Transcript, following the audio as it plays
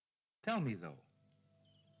Tell me, though,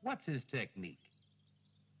 what's his technique?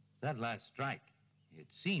 That last strike, it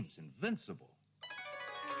seems invincible.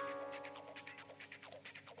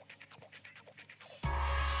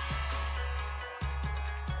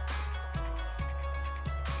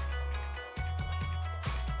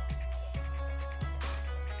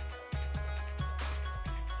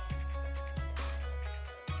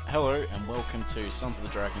 Hello and welcome to Sons of the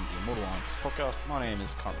Dragon, the Immortal Alliance podcast. My name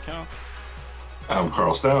is Kyle McKenna. I'm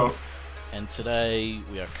Carl Stout. And today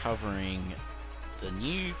we are covering the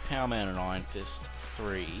new Power Man and Iron Fist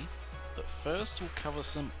 3. But first we'll cover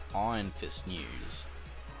some Iron Fist news.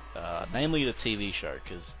 Namely the TV show,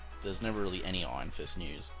 because there's never really any Iron Fist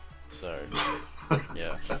news. So,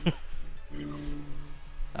 yeah.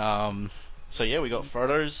 We got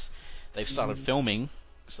photos. They've started filming,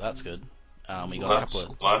 so that's good. We got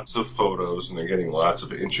lots of photos, and they're getting lots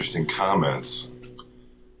of interesting comments.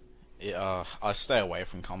 I stay away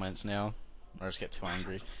from comments now. I just get too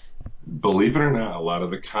angry. Believe it or not, a lot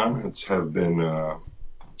of the comments have been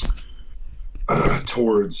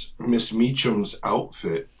towards Miss Meacham's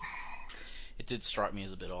outfit. It did strike me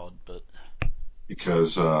as a bit odd, but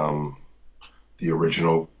because the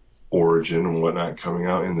original Origin and whatnot coming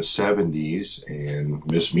out in the 70s, and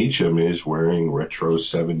Miss Meacham is wearing retro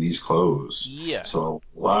 70s clothes. Yeah. So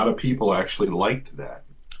a lot of people actually liked that.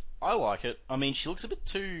 I like it. I mean, she looks a bit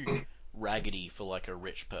too raggedy for like a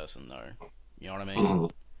rich person, though. You know what I mean?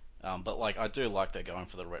 Mm-hmm. But like, I do like they're going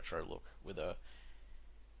for the retro look with her.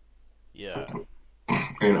 Yeah.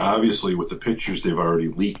 And obviously, with the pictures they've already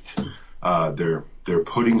leaked, they're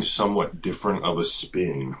putting somewhat different of a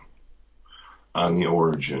spin on the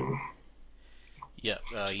Origin. Yeah.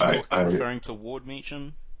 Referring to Ward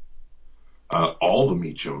Meacham? All the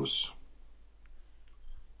Meachams.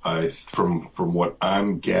 From what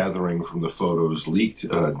I'm gathering from the photos leaked,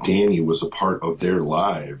 Danny was a part of their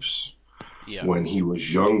lives when he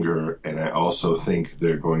was younger, and I also think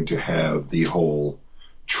they're going to have the whole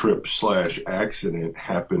trip/accident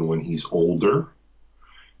happen when he's older,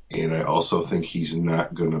 and I also think he's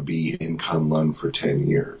not going to be in Kunlun for 10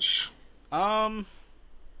 years. I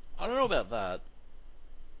don't know about that.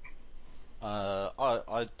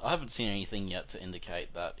 I haven't seen anything yet to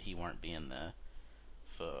indicate that he won't be in there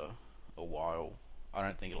for a while. I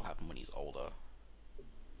don't think it'll happen when he's older.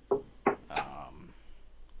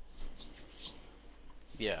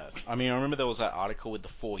 Yeah, I mean, I remember there was that article with the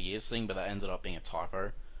 4 years thing, but that ended up being a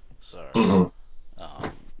typo. So,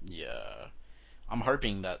 yeah, I'm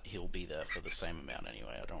hoping that he'll be there for the same amount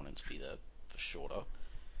anyway. I don't want him to be there for shorter.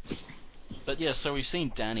 But yeah, so we've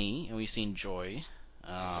seen Danny and we've seen Joy.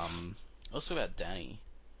 Let's talk about Danny.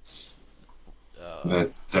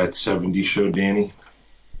 That 70s show, Danny.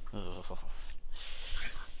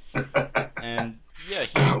 And yeah,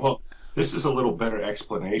 well, this is a little better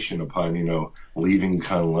explanation upon, leaving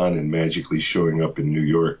Kunlun and magically showing up in New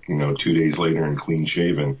York, 2 days later and clean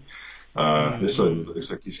shaven. This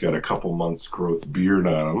looks like he's got a couple months growth beard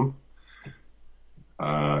on him.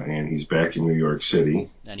 And he's back in New York City.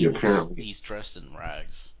 And he's dressed in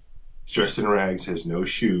rags. He's dressed in rags, has no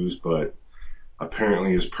shoes, but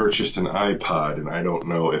apparently has purchased an iPod, and I don't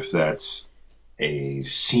know if that's a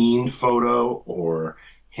scene photo or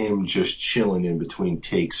him just chilling in between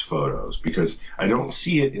takes photos, because I don't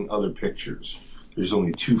see it in other pictures. There's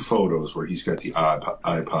only 2 photos where he's got the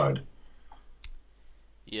iPod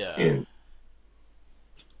in.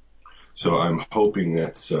 So I'm hoping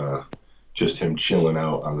that's just him chilling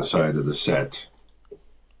out on the side of the set.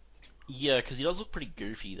 Yeah, because he does look pretty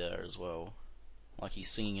goofy there as well. Like he's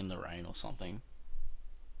singing in the rain or something.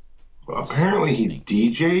 Well, apparently he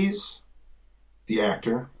DJs, the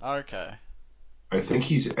actor. Okay. I think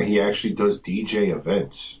he actually does DJ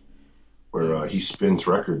events where he spins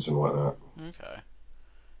records and whatnot. Okay.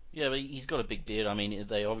 Yeah, but he's got a big beard. I mean,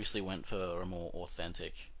 they obviously went for a more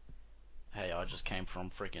authentic, hey, I just came from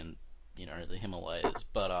freaking, the Himalayas.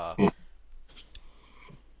 But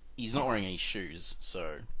he's not wearing any shoes,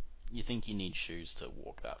 so you think you need shoes to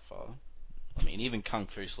walk that far. I mean, even Kung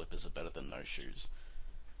Fu slippers are better than no shoes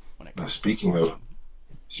when it comes to walking.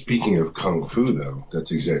 Speaking of Kung Fu, though,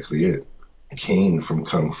 that's exactly it. Kane from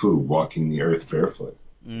Kung Fu walking the earth barefoot.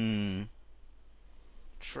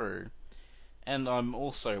 True. And I'm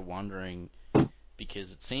also wondering,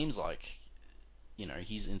 because it seems like,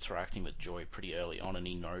 he's interacting with Joy pretty early on,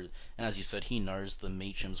 and as you said, he knows the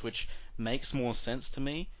Meachams, which makes more sense to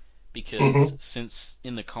me, because since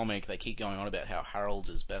in the comic they keep going on about how Harold's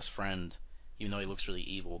his best friend, even though he looks really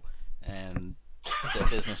evil, and they're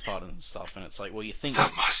business partners and stuff, and it's like, well, you think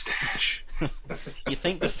that mustache. You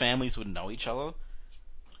think the families would know each other?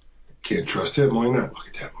 Can't trust him. Why not? Look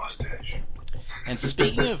at that mustache. And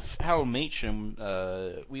speaking of Harold Meacham,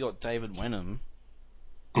 we got David Wenham,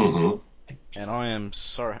 Hmm. and I am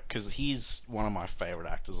sorry because he's one of my favorite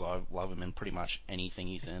actors. I love him in pretty much anything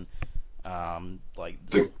he's in. Like,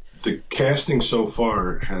 The casting so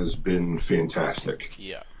far has been fantastic.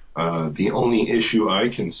 yeah, The only issue I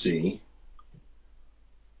can see,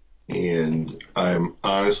 and I'm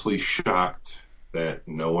honestly shocked that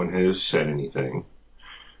no one has said anything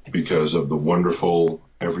because of the wonderful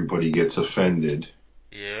everybody gets offended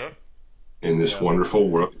yeah, in this yeah. wonderful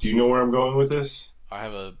world. Do you know where I'm going with this? I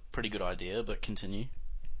have a pretty good idea, but continue.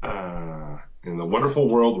 In the wonderful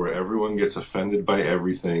world where everyone gets offended by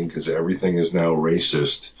everything because everything is now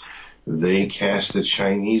racist, they cast a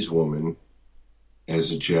Chinese woman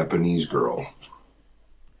as a Japanese girl.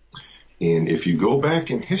 And if you go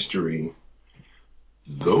back in history,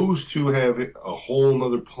 those two have a whole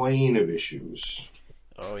nother plane of issues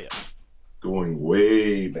Oh yeah. going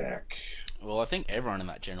way back. Well, I think everyone in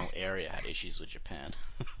that general area had issues with Japan.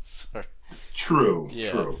 So True,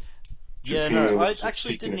 yeah, true. yeah. No, Japan I wasn't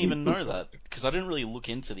actually taking didn't any even poop know on that it. because I didn't really look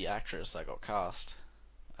into the actress that got cast.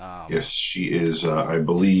 Yes, she is. I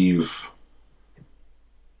believe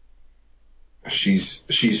she's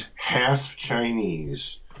half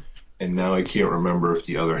Chinese, and now I can't remember if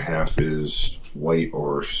the other half is white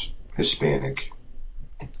or Hispanic.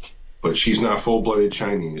 But she's not full-blooded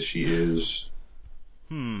Chinese. She is.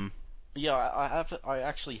 Hmm. Yeah, I have. I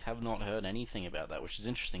actually have not heard anything about that, which is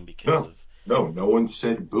interesting because No, of. no one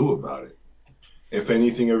said boo about it. If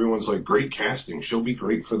anything, everyone's like, great casting. She'll be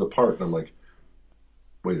great for the part. And I'm like,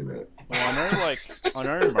 wait a minute. Well, I know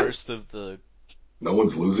No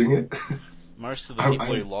one's losing it. most of the I'm, people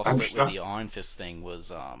who I'm, lost I'm it with shocked. the Iron Fist thing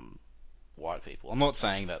was white people. I'm not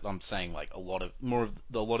saying that. I'm saying like a lot of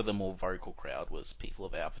the more vocal crowd was people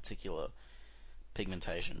of our particular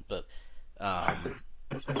pigmentation, but um,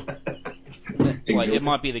 And like it go,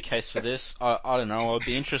 might be the case for this. I don't know. I'd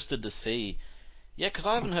be interested to see. Yeah, because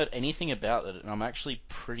I haven't heard anything about it, and I'm actually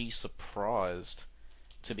pretty surprised,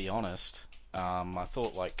 to be honest. I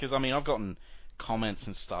thought like, because I mean, I've gotten comments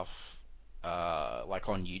and stuff, like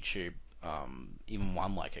on YouTube, even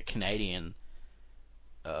one like a Canadian,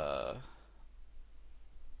 uh,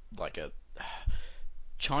 like a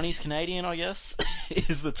Chinese Canadian, I guess,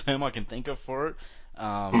 is the term I can think of for it.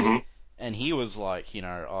 Um, mhm. and he was like,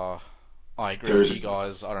 oh, I agree with There's you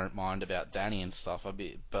guys. I don't mind about Danny and stuff.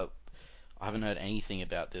 But I haven't heard anything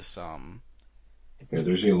about this.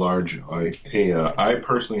 there's a large. I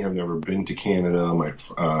personally have never been to Canada.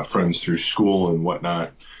 My friends through school and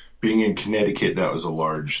whatnot. Being in Connecticut, that was a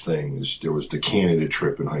large thing. There was the Canada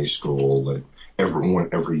trip in high school that everyone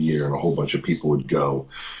every year, and a whole bunch of people would go.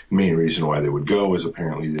 The main reason why they would go is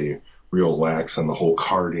apparently they real lax on the whole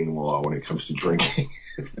carding law when it comes to drinking.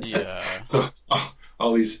 Yeah, So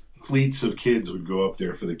all these fleets of kids would go up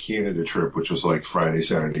there for the Canada trip, which was like Friday,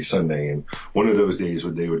 Saturday, Sunday, and one of those days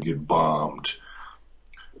they would get bombed.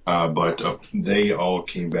 But they all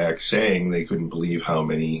came back saying they couldn't believe how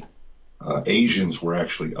many Asians were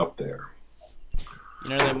actually up there.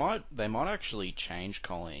 they might actually change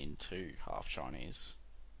Colleen to half Chinese.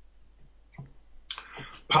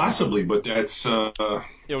 Possibly, but that's, It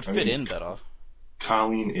would I fit mean, in better.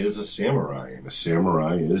 Colleen is a samurai, and a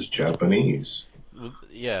samurai is Japanese.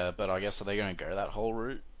 Yeah, but I guess are they going to go that whole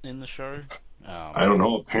route in the show? I don't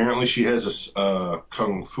know. Apparently, she has a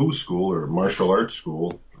kung fu school or martial arts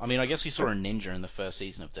school. I mean, I guess we saw a ninja in the first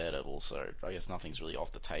season of Daredevil, so I guess nothing's really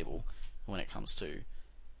off the table when it comes to.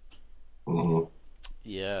 Mhm.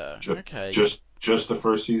 Yeah, Just, okay. just the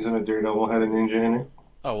first season of Daredevil had a ninja in it.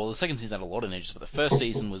 Oh, well, the second season had a lot of ninjas, but the first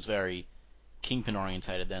season was very Kingpin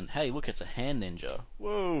orientated. Then, hey, look, it's a hand ninja.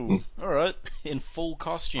 Whoa, alright, in full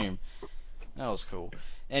costume. That was cool.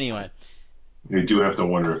 Anyway, You do have to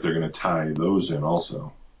wonder if they're going to tie those in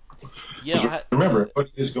also. yeah, Because remember,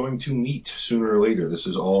 everybody is going to meet sooner or later. This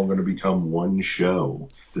is all going to become one show.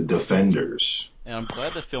 The Defenders. and I'm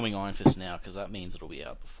glad they're filming Iron Fist now, because that means it'll be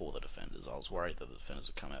out before the Defenders. I was worried that the Defenders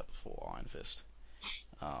would come out before Iron Fist.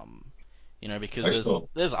 Um, because I still,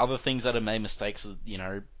 there's other things that have made mistakes,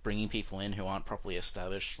 bringing people in who aren't properly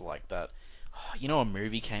established, like that. A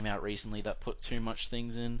movie came out recently that put too much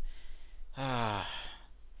things in. Ah,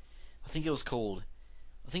 I think it was called.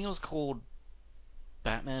 I think it was called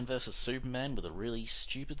Batman versus Superman with a really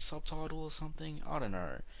stupid subtitle or something. I don't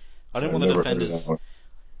know. I didn't I've want the never heard of that Defenders. one.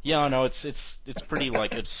 Yeah, I know it's pretty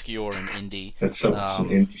like obscure and indie. That's some Um,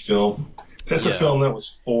 indie film. Is that the yeah, film that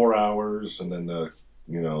was 4 hours and then the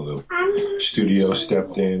studio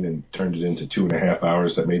stepped in and turned it into 2.5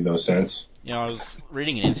 hours that made no sense? I was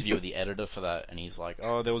reading an interview with the editor for that, and he's like,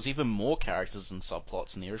 "Oh, there was even more characters and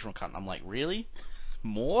subplots in the original cut." And I'm like, "Really?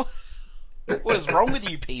 More?" What is wrong with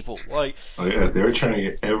you people? Like, Oh yeah, they're trying to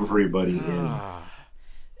get everybody in.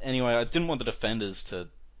 anyway, I didn't want the Defenders to.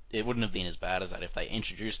 It wouldn't have been as bad as that if they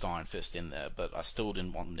introduced Iron Fist in there, but I still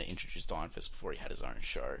didn't want them to introduce Iron Fist before he had his own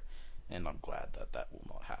show, and I'm glad that that will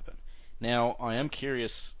not happen. Now, I am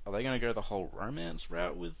curious, are they going to go the whole romance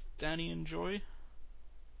route with Danny and Joy?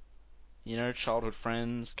 You know, childhood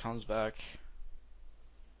friends, comes back,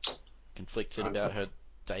 conflicted about her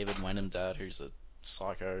David Wenham dad, who's a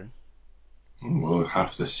psycho. We'll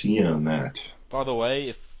have to see on that. By the way,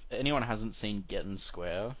 if anyone hasn't seen Getting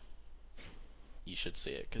Square, you should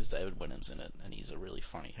see it, because David Wenham's in it, and he's a really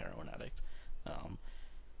funny heroin addict. Um,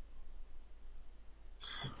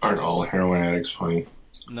 Aren't all heroin addicts funny?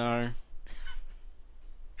 no.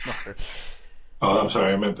 No. Oh, I'm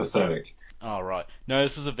sorry, I meant pathetic. Oh, right. No,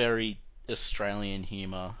 this is a very Australian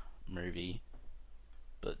humour movie.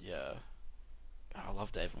 But yeah, I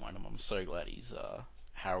love David Wenham. I'm so glad he's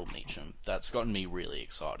Harold Meacham. That's gotten me really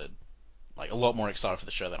excited. Like, a lot more excited for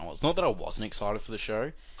the show than I was. Not that I wasn't excited for the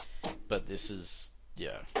show, but this is,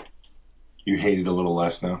 yeah. You hate it a little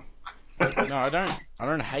less now? No, I don't. I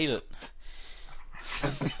don't hate it.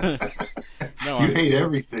 No, You hate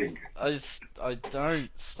everything. I don't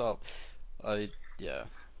stop. Yeah.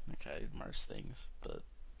 Okay, most things, but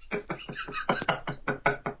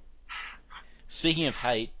speaking of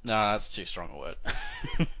hate, no, that's too strong a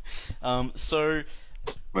word. So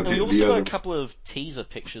But and we the also got a other, couple of teaser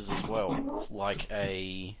pictures as well, like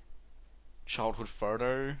a childhood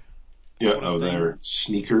photo yeah, sort of of thing. their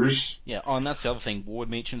sneakers. Yeah, oh, and that's the other thing. Ward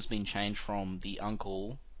Meacham's been changed from the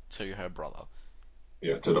uncle to her brother,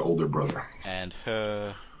 Yeah, to the older brother. and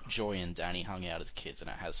her, Joy, and Danny hung out as kids, and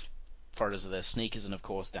it has photos of their sneakers, and of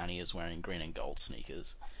course Danny is wearing green and gold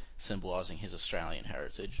sneakers, symbolising his Australian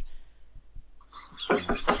heritage.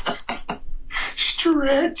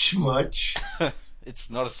 Stretch much.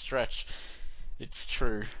 It's not a stretch. It's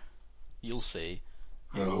true. You'll see.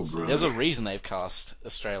 You Oh, will see. brother. There's a reason they've cast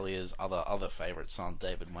Australia's other favourite son,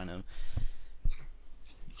 David Wenham,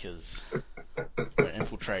 because we're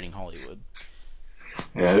infiltrating Hollywood.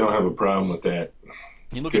 Yeah, I don't have a problem with that.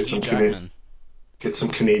 You look Get at Hugh some Jackman, Get some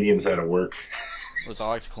Canadians out of work. or as I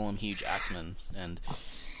like to call him, Hugh Jackman. And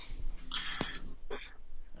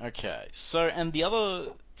okay, so and the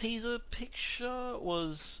other teaser picture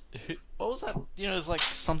was what was that? You know, it was like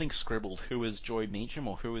something scribbled. Who is Joy Meacham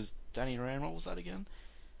or who is Danny Rand? What was that again?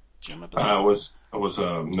 Do you remember that? It was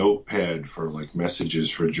a notepad for like messages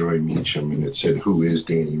for Joy Meacham, and it said, "Who is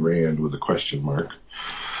Danny Rand?" with a question mark.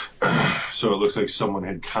 So it looks like someone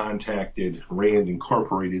had contacted Rand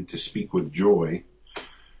Incorporated to speak with Joy,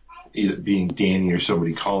 either being Danny or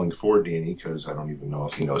somebody calling for Danny, because I don't even know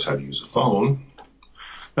if he knows how to use a phone.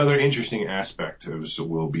 Another interesting aspect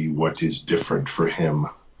will be what is different for him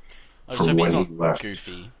I just from hope he's when he not left.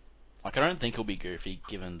 goofy. Like, I don't think he'll be goofy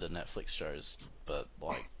given the Netflix shows, but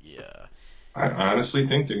like, yeah. I honestly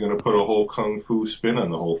think they're going to put a whole kung fu spin on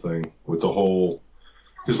the whole thing with the whole.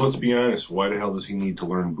 Because let's be honest, why the hell does he need to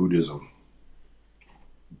learn Buddhism?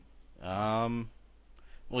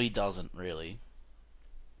 Well, he doesn't really,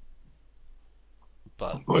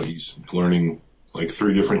 but But he's learning like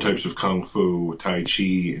 3 different types of kung fu, tai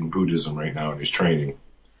chi, and Buddhism right now in his training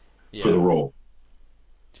for the yeah, role.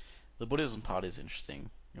 the Buddhism part is interesting.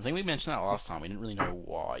 I think we mentioned that last time. We didn't really know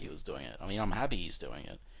why he was doing it. I mean, I'm happy he's doing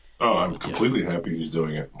it, Oh, I'm but yeah, completely happy he's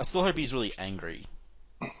doing it. I still hope he's really angry.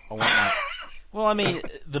 I want my. Well, I mean,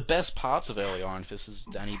 the best parts of early Iron Fist is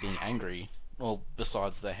Danny being angry. Well,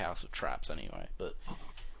 besides the House of Traps, anyway, but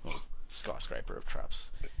well, skyscraper of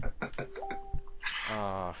traps.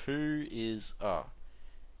 Who is? Never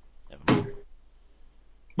mind.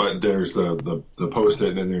 But there's the post-it,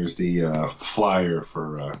 and then there's the flyer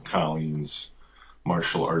for Colleen's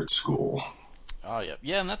martial arts school. Oh, yeah,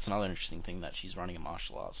 yeah, and that's another interesting thing that she's running a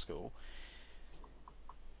martial arts school.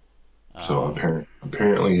 So Um,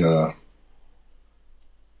 apparently,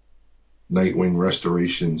 Nightwing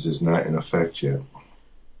Restorations is not in effect yet.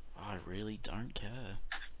 I really don't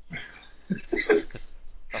care.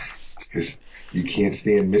 Because you can't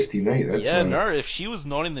stand Misty Knight. That's Yeah, why. no, if she was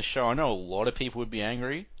not in the show, I know a lot of people would be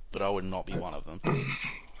angry, but I would not be one of them.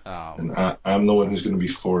 And I'm the one who's going to be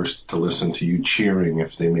forced to listen to you cheering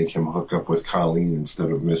if they make him hook up with Colleen instead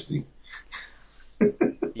of Misty.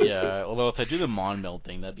 Yeah, although if they do the mind meld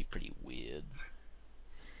thing, that'd be pretty weird.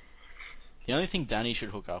 The only thing Danny should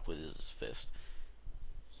hook up with is his fist.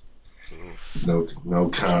 Oof. No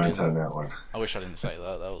comment on that one. I wish I didn't say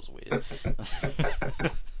that. That was weird. All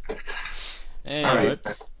Anyway,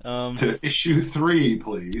 right, to issue 3,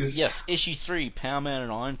 please. yes, issue 3, Power Man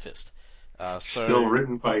and Iron Fist. Still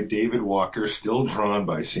written by David Walker, still drawn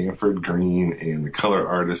by Sanford Green, and the color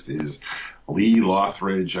artist is Lee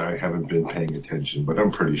Lothridge. I haven't been paying attention, but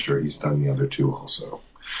I'm pretty sure he's done the other two also.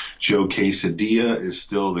 Joe Quesadilla is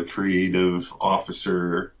still the creative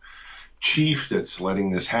officer chief that's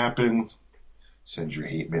letting this happen. Send your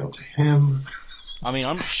hate mail to him. I mean,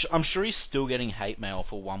 I'm sure he's still getting hate mail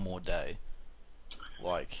for one more day.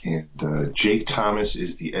 And Jake Thomas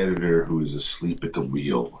is the editor who is asleep at the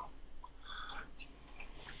wheel.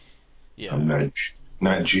 Yeah. I'm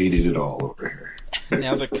not jaded at all over here.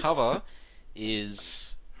 Now the cover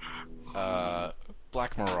is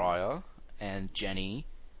Black Mariah and Jenny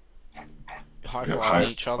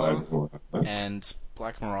high-fiving each other, and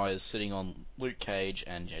Black Mariah is sitting on Luke Cage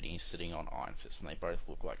and Jenny is sitting on Iron Fist, and they both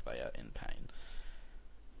look like they are in pain.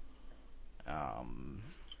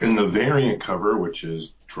 In the variant cover, which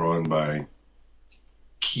is drawn by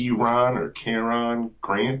Kieron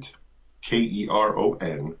Grant,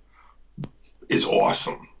 Keron, is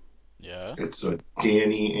awesome. Yeah. It's a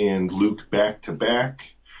Danny and Luke back to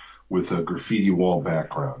back with a graffiti wall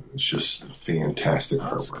background. It's just fantastic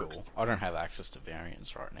artwork. That's cool. I don't have access to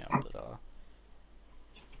variants right now, but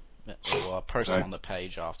I'll post them on the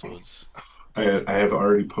page afterwards. I have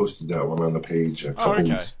already posted that one on the page a couple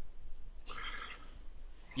weeks.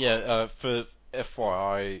 Yeah, for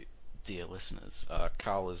FYI, dear listeners,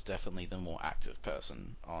 Carl is definitely the more active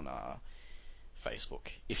person on Facebook.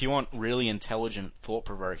 If you want really intelligent,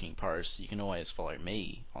 thought-provoking posts, you can always follow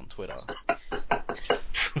me on Twitter.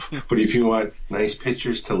 But if you want nice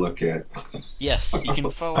pictures to look at, yes, you can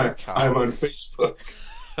follow Carl. I'm on Facebook.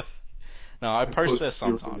 No, I post there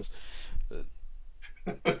sometimes.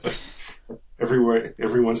 Every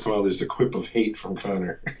once in a while, there's a quip of hate from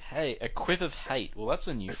Connor. Hey, a quip of hate. Well, that's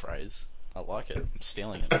a new phrase. I like it. I'm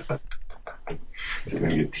stealing it. It's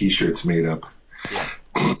gonna get T-shirts made up. Yeah.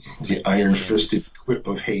 The iron-fisted quip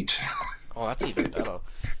of hate. Oh, that's even better.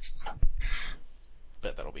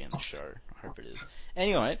 Bet that'll be in the show. I hope it is.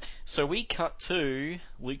 Anyway, so we cut to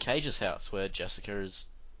Luke Cage's house where Jessica is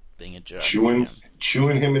being a jerk. Chewing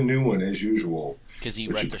him a new one as usual. Because he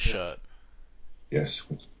ripped a shirt. Yes.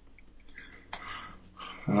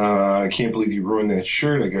 I can't believe you ruined that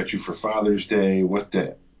shirt I got you for Father's Day. What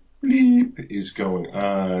the bleep is going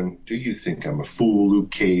on? Do you think I'm a fool,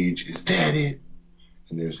 Luke Cage? Is that it?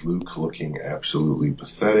 And there's Luke looking absolutely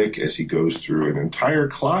pathetic as he goes through an entire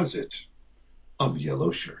closet of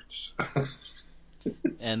yellow shirts.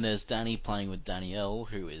 And there's Danny playing with Danielle,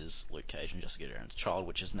 who is Luke Cage and Jessica Jones' child,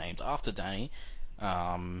 which is named after Danny,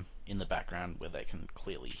 in the background where they can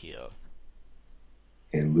clearly hear.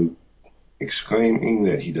 And Luke exclaiming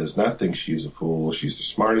that he does not think she is a fool. She's the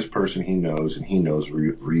smartest person he knows, and he knows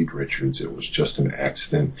Reed Richards. It was just an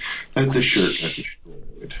accident that the shirt got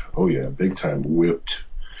destroyed. Oh, yeah, big time whipped.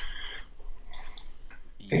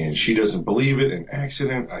 And she doesn't believe it. An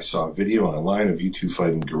accident. I saw a video online of you two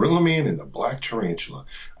fighting Gorilla Man and the Black Tarantula.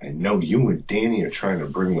 I know you and Danny are trying to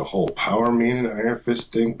bring the whole Power Man and Iron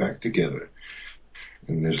Fist thing back together.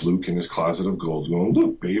 And there's Luke in his closet of gold going,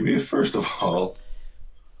 look, baby, first of all,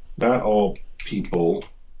 not all people.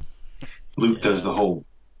 Luke does the whole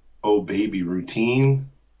oh baby routine.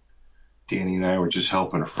 Danny and I were just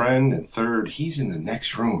helping a friend. And third, he's in the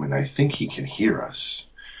next room and I think he can hear us.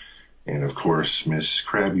 And of course, Miss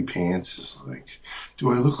Krabby Pants is like,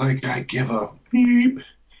 do I look like I give a beep?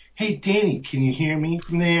 Hey, Danny, can you hear me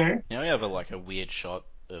from there? Now we have a weird shot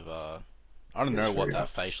of, I don't know what that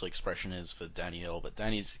facial expression is for Danielle, but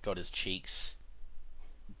Danny's got his cheeks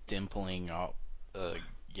dimpling up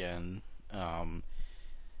again. And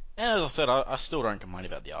as I said, I still don't complain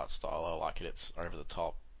about the art style. I like it. It's over the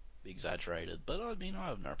top, exaggerated, but I mean, I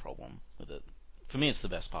have no problem with it. For me, it's the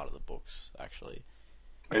best part of the books, actually.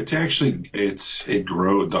 It's actually, it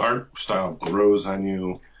grows, the art style grows on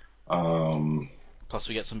you. Plus,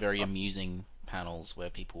 we get some very amusing panels where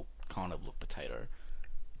people kind of look potato.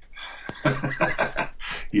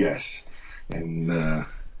 Yes. And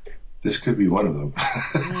this could be one of them.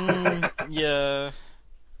 Yeah.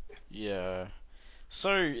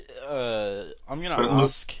 So, I'm going to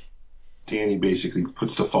ask... Danny basically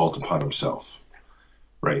puts the fault upon himself.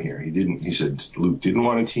 Right here. He said Luke didn't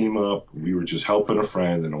want to team up. We were just helping a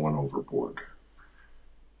friend and it went overboard.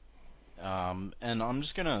 And I'm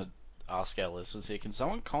just going to ask our listeners here, can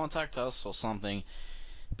someone contact us or something?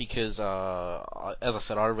 Because, as I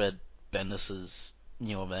said, I read Bendis's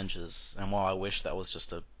New Avengers, and while I wish that was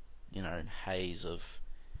just a, haze of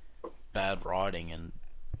bad writing and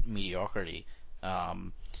mediocrity,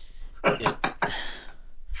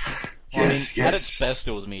 Yes. At its best,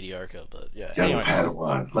 it was mediocre, but yeah. Young Anyway.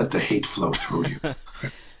 Padawan, let the hate flow through you.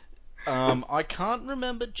 I can't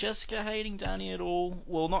remember Jessica hating Danny at all.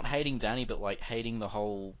 Well, not hating Danny, but like hating the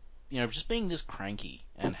whole, just being this cranky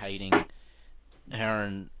and hating her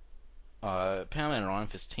and Powerman and Iron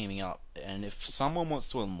Fist teaming up. And if someone wants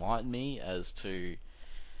to enlighten me as to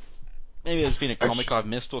maybe there's been a comic Actually, I've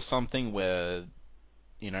missed or something where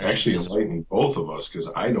she actually dis. enlighten both of us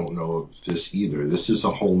because I don't know of this either. This is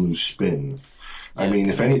a whole new spin. I Yeah, mean,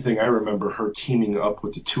 if anything, I remember her teaming up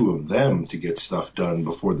with the two of them to get stuff done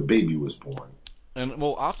before the baby was born. and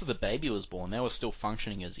well, after the baby was born, they were still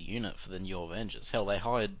functioning as a unit for the New Avengers. Hell, they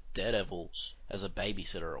hired Daredevil as a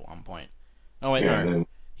babysitter at one point. Oh wait, Yeah, and no, then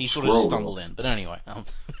he sort of just Squirrel Girl. stumbled in. But anyway,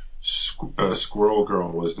 Squirrel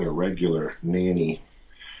Girl was their regular nanny,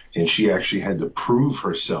 and she actually had to prove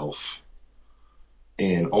herself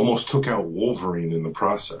and almost took out Wolverine in the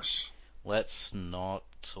process. let's not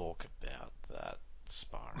talk about that,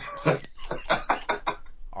 Sparks.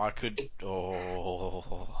 I could.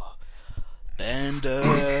 Oh,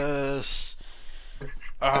 Bendis.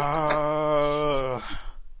 Ah.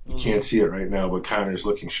 You can't see it right now, but Connor's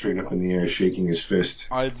looking straight up in the air, shaking his fist.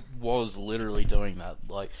 I was literally doing that.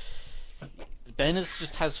 Like, Bendis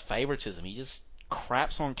just has favoritism. He just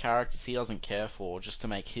craps on characters he doesn't care for just to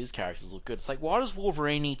make his characters look good. It's like, why does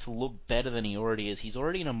Wolverine need to look better than he already is? He's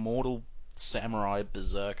already an immortal samurai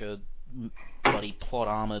berserker, bloody plot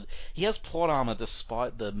armored. He has plot armor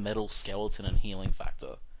despite the metal skeleton and healing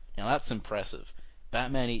factor. Now that's impressive.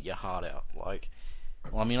 Batman, eat your heart out. Like,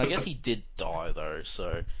 well, I mean, I guess he did die though,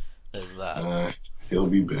 so there's that. Uh, he'll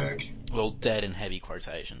be back. Well, dead in heavy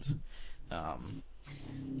quotations. Um,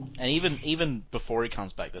 and even before he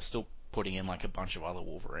comes back, they're still putting in like a bunch of other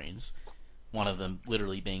Wolverines. One of them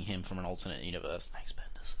literally being him from an alternate universe. Thanks,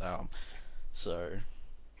 Bendis. So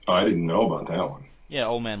Oh, I didn't know about that one. yeah,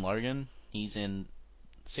 Old Man Logan. He's in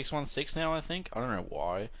 616 now, I think. I don't know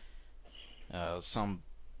why. Some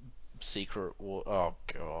secret war. Oh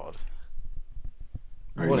god.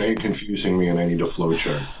 All right, What now is you're confusing me, and I need a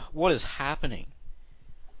flowchart. what is happening?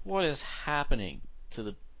 What is happening to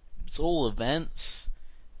the? It's all events,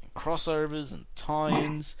 and crossovers, and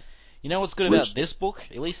tie-ins. You know what's good about Which this book?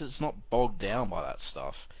 At least it's not bogged down by that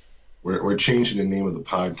stuff. we're changing the name of the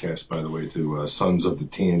podcast, by the way, to Sons of the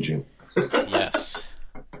Tangent. Yes,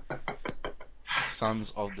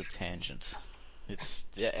 Sons of the Tangent. It's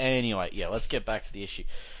anyway. Yeah, let's get back to the issue.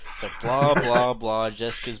 So blah blah blah.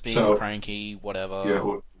 Jessica's being So cranky. Whatever.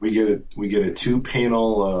 yeah, we get a 2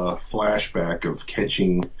 panel flashback of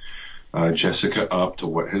catching Jessica up to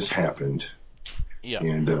what has happened, Yeah.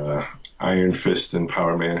 and Iron Fist and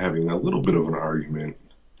Power Man having a little bit of an argument,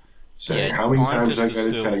 saying, Yeah. "How many Iron times Fist I is got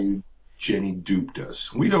to tell still. you, Jenny duped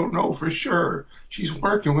us? We don't know for sure. She's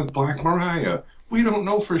working with Black Mariah. We don't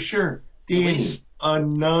know for sure. At Danny, least. a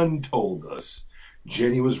nun told us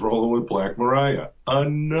Jenny was rolling with Black Mariah. A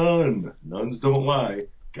nun. Nuns don't lie.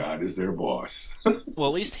 God is their boss." Well,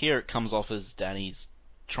 at least here it comes off as Danny's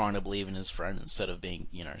trying to believe in his friend instead of being,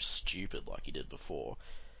 stupid like he did before.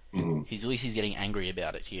 Mhm. He's at least he's getting angry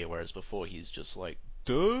about it here, whereas before he's just like,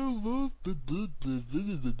 duh.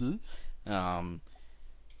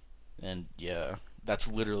 And yeah, that's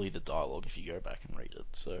literally the dialogue if you go back and read it.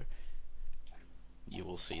 So you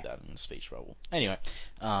will see that in the speech bubble. Anyway,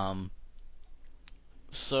 um,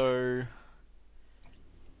 so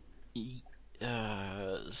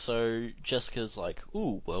so Jessica's like,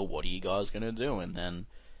 "Ooh, well, what are you guys gonna do?" And then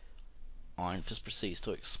Iron Fist proceeds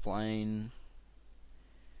to explain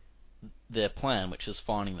their plan, which is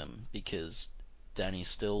finding them because Danny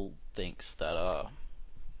still thinks that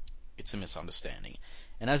it's a misunderstanding.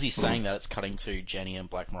 And as he's saying that, it's cutting to Jenny and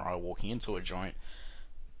Black Mariah walking into a joint.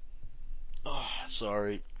 Oh,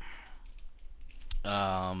 sorry.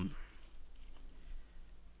 Um,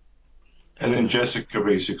 And then Jessica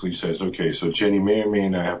basically says, "Okay, so Jenny may or may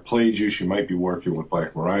not have played you. She might be working with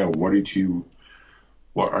Black Mariah. What are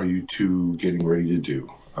you two getting ready to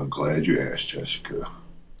do?" I'm glad you asked, Jessica.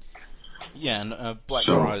 yeah, and Black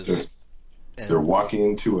So Mariah's they're and walking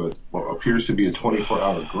into what appears to be a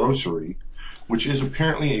 24-hour grocery, which is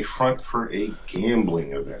apparently a front for a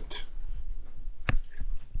gambling event.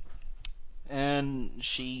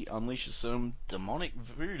 she unleashes some demonic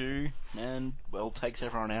voodoo and well takes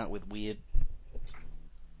everyone out with weird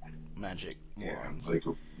magic Yeah, wands. like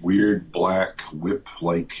weird black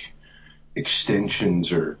whip-like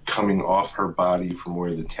extensions are coming off her body from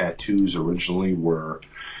where the tattoos originally were,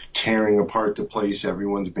 tearing apart the place.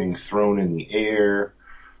 Everyone's being thrown in the air.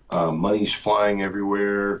 Money's flying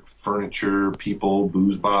everywhere. Furniture, people,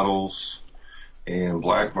 booze bottles. And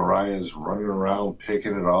Black Mariah's running around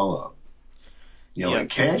picking it all up. Yelling, Yep.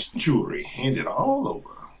 "Cash and jewelry, hand it all over."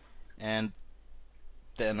 And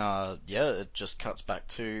then yeah, it just cuts back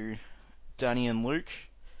to Danny and Luke.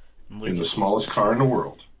 And Luke In the is, smallest car in the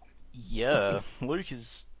world. yeah, Luke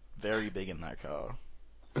is very big in that car.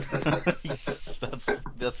 That's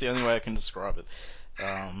the only way I can describe it.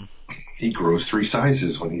 He grows 3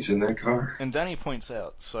 sizes when he's in that car. And Danny points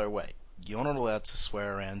out, so wait, you're not allowed to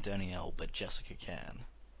swear around Danielle, but Jessica can.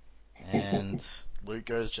 And Luke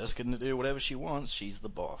goes, Jessica can do whatever she wants, she's the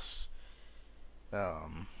boss.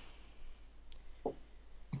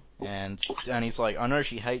 And Danny's like, I know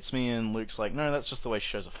she hates me, and Luke's like, no, that's just the way she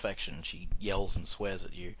shows affection. She yells and swears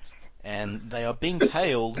at you. And they are being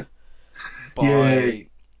tailed by Yay!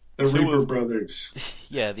 The two Reaper of, brothers.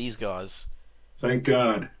 yeah, these guys. Thank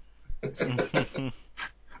God.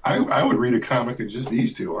 I would read a comic of just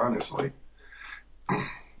these two, honestly.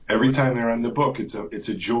 Every time they're on the book, it's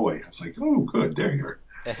a joy. It's like, oh, good, there you are.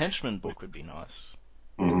 A henchman book would be nice.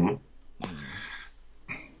 Mm-hmm.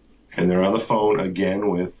 And they're on the phone again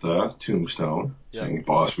with Tombstone, saying,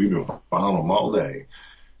 boss, we've been following them all day.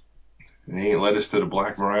 And they ain't led us to the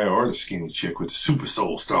Black Mariah or the skinny chick with the Super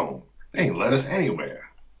Soul Stone. They ain't led us anywhere.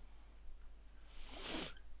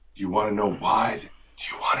 Do you want to know why?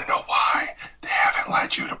 They haven't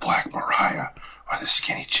led you to Black Mariah or the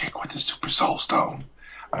skinny chick with the Super Soul Stone?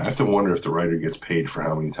 I have to wonder if the writer gets paid for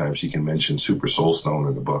how many times he can mention Super Soul Stone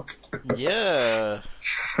in the book. Yeah.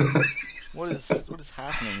 What is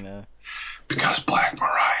happening there? Because Black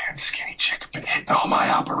Mariah and skinny chick have been hitting all my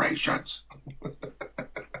operations.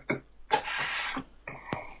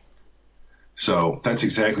 So that's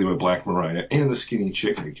exactly what Black Mariah and the skinny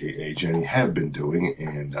chick, a.k.a. Jenny, have been doing,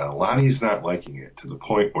 and Lonnie's not liking it, to the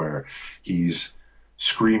point where he's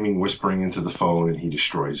screaming, whispering into the phone, and he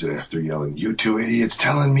destroys it after yelling, you two idiots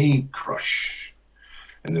telling me, crush.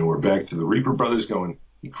 And then we're back to the Reaper brothers going,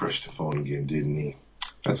 he crushed the phone again, didn't he?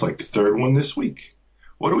 That's like the 3rd one this week.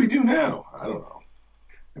 What do we do now? I don't know.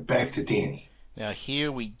 And back to Danny. Now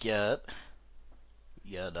here we get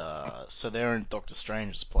so they're in Doctor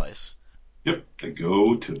Strange's place. Yep, they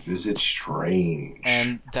go to visit Strange.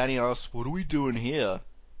 And Danny asks, what are we doing here?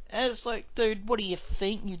 And it's like, dude, what do you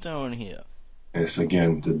think you're doing here? And it's,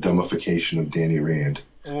 again, the dumbification of Danny Rand.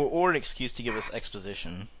 Or an excuse to give us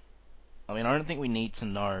exposition. I mean, I don't think we need to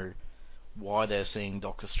know why they're seeing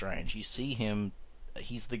Doctor Strange. You see him,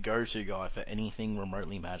 he's the go-to guy for anything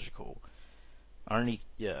remotely magical.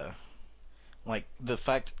 Like, the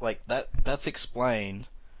fact, like, that's explained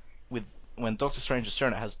with when Doctor Strange is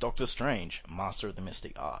shown, it has Doctor Strange, Master of the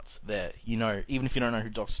Mystic Arts. There, you know, even if you don't know who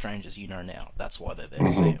Doctor Strange is, you know now. That's why they're there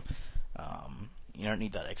to see him. You don't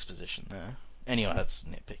need that exposition there. Anyway, that's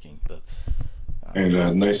nitpicking, but. And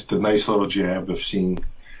the nice little jab of seeing,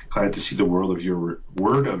 glad to see the word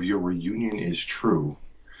of your reunion is true,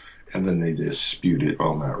 and then they dispute it.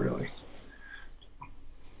 Well, not really.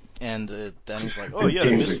 And Danny's like, oh, yeah,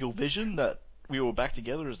 a mystical vision that we were back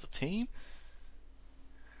together as the team.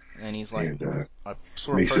 And he's like, I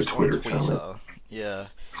saw a post on Twitter. Comment. Yeah.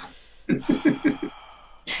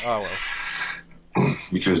 Oh, well.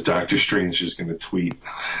 Because Doctor Strange is going to tweet.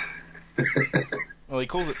 Well, he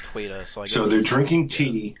calls it Twitter, so I guess. So they're drinking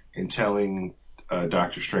tea and telling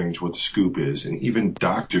Doctor Strange what the scoop is, and even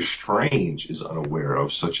Doctor Strange is unaware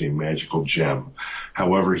of such a magical gem.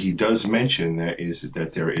 However, he does mention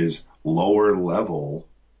that there is lower level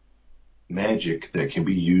magic that can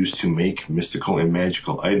be used to make mystical and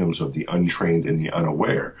magical items of the untrained and the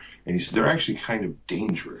unaware. And he said they're actually kind of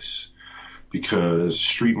dangerous because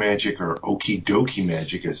street magic, or okie dokie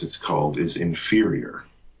magic as it's called, is inferior.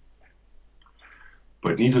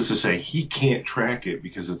 But needless to say, he can't track it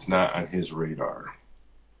because it's not on his radar.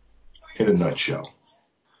 In a nutshell.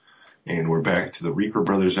 And we're back to the Reaper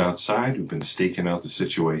brothers outside who've been staking out the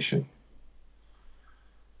situation.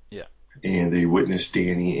 Yeah. And they witness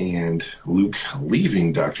Danny and Luke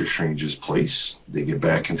leaving Doctor Strange's place. They get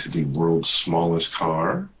back into the world's smallest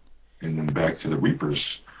car, and then back to the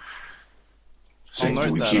Reapers. Saying,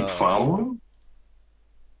 do we keep following?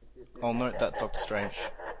 I'll note that Doctor Strange...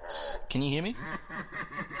 Can you hear me?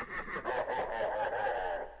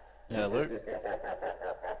 Yeah, Luke?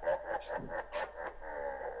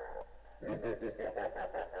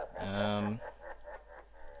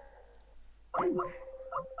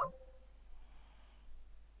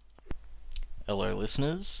 Hello,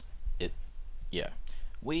 listeners.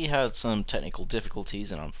 We had some technical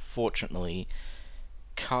difficulties, and unfortunately,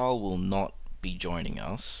 Carl will not be joining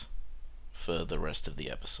us for the rest of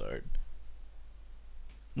the episode.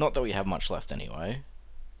 Not that we have much left anyway,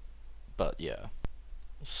 but yeah.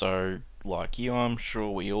 So, like you, I'm sure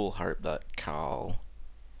we all hope that Carl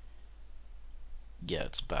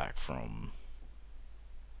gets back from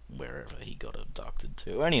wherever he got abducted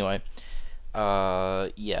to. Anyway,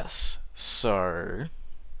 yes, so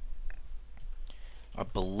I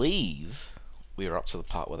believe we were up to the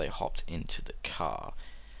part where they hopped into the car.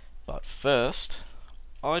 But first,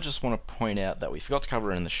 I just want to point out that we forgot to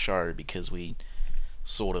cover it in the show because we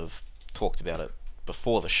sort of talked about it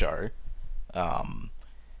before the show.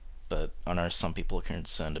 But I know some people are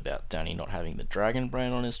concerned about Danny not having the dragon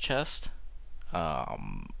brand on his chest.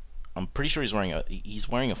 I'm pretty sure he's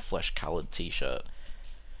wearing a flesh-colored T-shirt,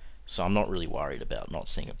 so I'm not really worried about not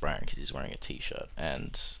seeing a brand because he's wearing a T-shirt,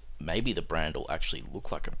 and maybe the brand will actually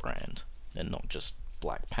look like a brand and not just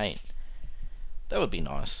black paint. That would be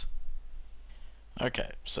nice.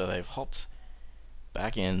 Okay, so they've hopped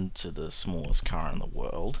back into the smallest car in the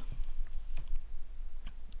world,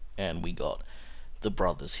 and we got the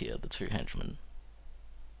brothers here, the two henchmen,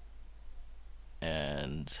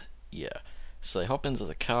 and yeah, so they hop into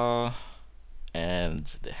the car, and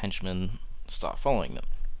the henchmen start following them.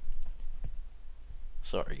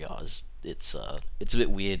 Sorry guys, it's a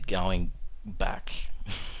bit weird going back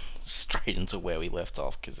straight into where we left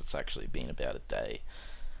off because it's actually been about a day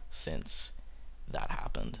since that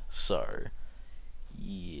happened. So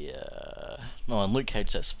yeah, oh, and Luke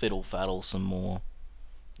Cage says fiddle faddle some more.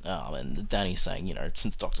 And Danny's saying,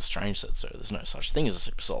 since Doctor Strange said so, there's no such thing as a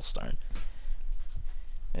Super Soul Stone.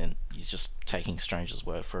 And he's just taking Strange's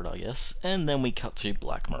word for it, I guess. And then we cut to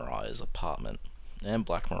Black Mariah's apartment. And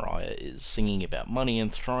Black Mariah is singing about money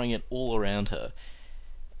and throwing it all around her.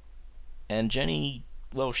 And Jenny,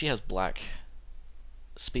 well, she has black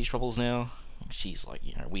speech bubbles now. She's like,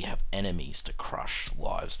 we have enemies to crush,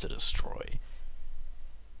 lives to destroy.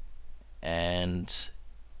 And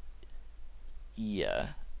yeah,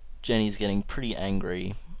 Jenny's getting pretty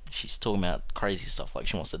angry. She's talking about crazy stuff like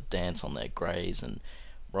she wants to dance on their graves and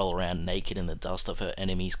roll around naked in the dust of her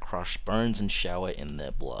enemies' crushed bones and shower in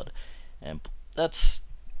their blood. And that's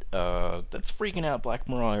freaking out Black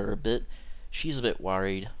Mariah a bit. She's a bit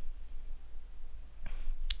worried.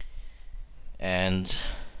 And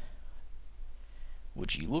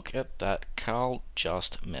would you look at that? Carl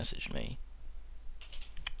just messaged me.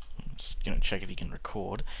 I'm just gonna check if he can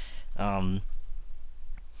record.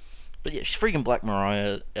 But yeah, she's freaking Black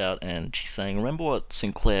Mariah out, and she's saying, "Remember what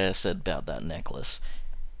Sinclair said about that necklace?"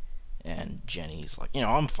 And Jenny's like,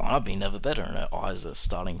 "I'm fine. I've been never better." And her eyes are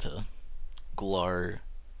starting to glow,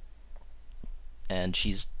 and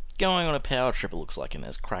she's going on a power trip. It looks like, and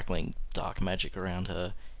there's crackling dark magic around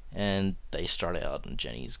her. And they strut out, and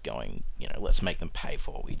Jenny's going, "Let's make them pay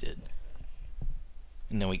for what we did."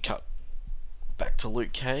 And then we cut back to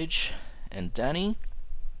Luke Cage and Danny,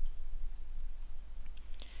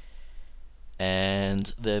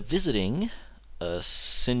 and they're visiting a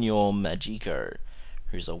Senor Magico,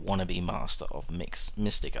 who's a wannabe master of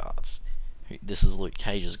mystic arts. This is Luke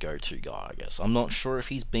Cage's go-to guy, I guess. I'm not sure if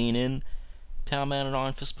he's been in Power Man and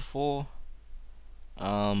Iron Fist before,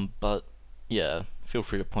 but yeah, feel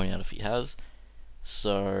free to point out if he has.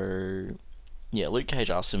 So yeah, Luke Cage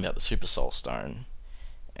asks him about the Super Soul Stone,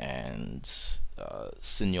 and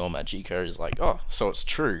Senor Magico is like, "Oh, so it's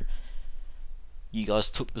true. You guys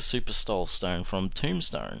took the Super Soul Stone from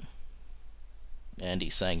Tombstone." And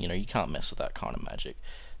he's saying, you can't mess with that kind of magic.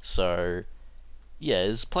 So yeah,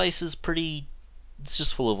 his place is pretty. It's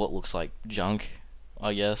just full of what looks like junk,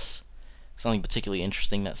 I guess. Something particularly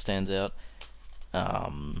interesting that stands out.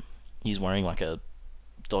 He's wearing like a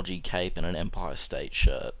dodgy cape and an Empire State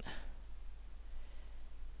shirt.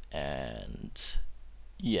 And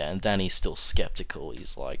yeah, and Danny's still skeptical.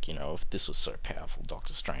 He's like, if this was so powerful,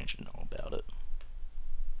 Doctor Strange would know about it.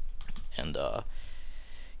 And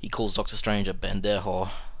he calls Doctor Strange a pendejo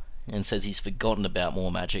and says he's forgotten about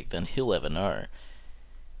more magic than he'll ever know.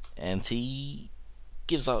 And he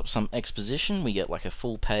gives up some exposition. We get like a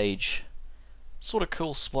full page, sort of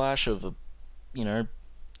cool splash of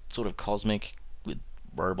sort of cosmic with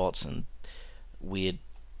robots and weird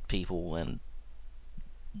people and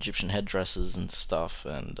Egyptian headdresses and stuff.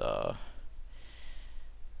 And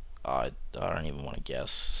I don't even want to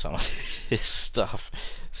guess some of this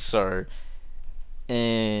stuff. So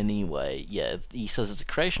anyway, yeah, he says it's a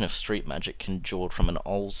creation of street magic conjured from an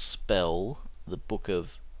old spell, the Book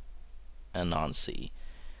of Anansi,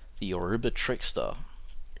 the Yoruba trickster.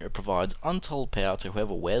 It provides untold power to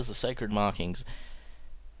whoever wears the sacred markings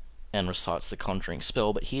and recites the conjuring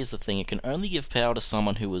spell, but here's the thing, it can only give power to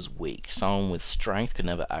someone who is weak. Someone with strength could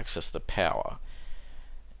never access the power.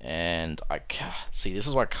 And see, this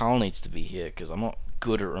is why Carl needs to be here, because I'm not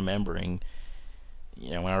good at remembering.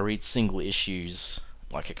 When I read single issues,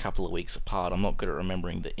 like a couple of weeks apart, I'm not good at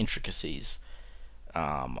remembering the intricacies.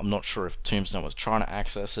 I'm not sure if Tombstone was trying to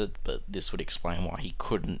access it, but this would explain why he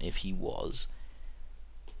couldn't if he was.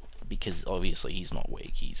 Because obviously he's not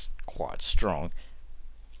weak, he's quite strong.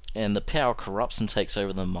 and the power corrupts and takes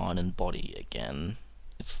over the mind and body again.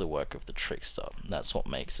 It's the work of the trickster. That's what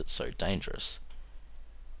makes it so dangerous.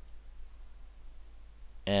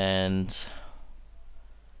 And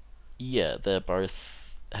yeah, they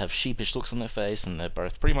both have sheepish looks on their face, and they're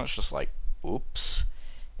both pretty much just like, "Oops."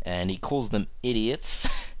 And he calls them idiots.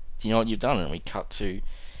 Do you know what you've done? And we cut to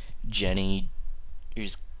Jenny,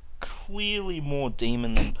 who's clearly more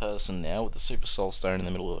demon than person now, with the Super Soul Stone in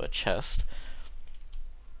the middle of her chest.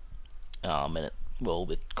 And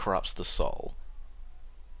it corrupts the soul.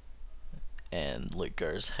 And Luke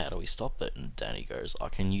goes, "How do we stop it?" And Danny goes, "I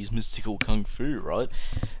can use mystical kung fu, right?"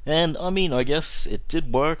 And I mean, I guess it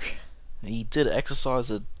did work. He did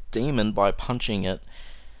exorcise a demon by punching it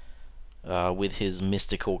with his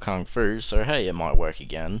mystical kung fu, so hey, it might work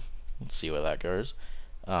again. Let's see where that goes.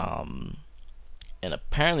 Um, and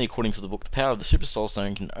apparently, according to the book, the power of the Super Soul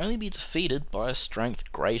Stone can only be defeated by a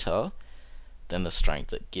strength greater than the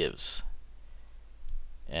strength it gives.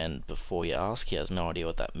 And before you ask, he has no idea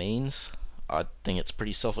what that means. I think it's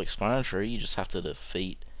pretty self-explanatory. You just have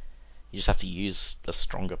to use a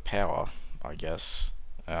stronger power, I guess,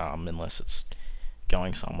 unless it's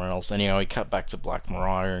going somewhere else. Anyway, we cut back to Black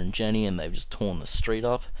Mariah and Jenny, and they've just torn the street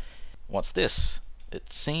up. What's this?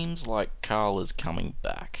 It seems like Carl is coming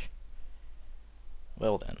back.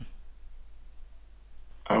 Well then.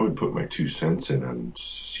 I would put my 2 cents in on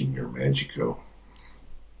Senior Magico.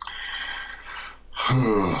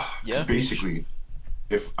 Yeah. Basically,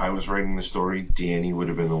 if I was writing the story, Danny would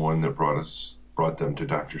have been the one that brought them to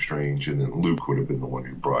Doctor Strange, and then Luke would have been the one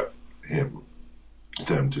who brought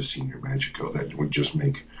them to Senior Magico. That would just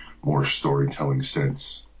make more storytelling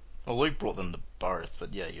sense. Well, Luke brought them to both,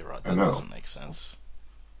 but yeah, you're right. I That know. doesn't make sense.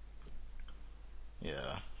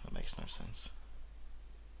 Yeah, that makes no sense.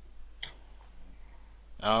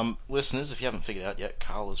 Listeners, if you haven't figured out yet,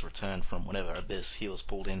 Carl has returned from whatever abyss he was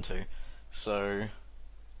pulled into. So,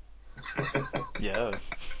 yeah.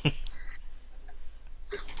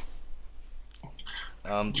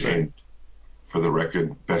 So, And for the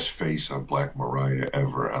record, best face on Black Mariah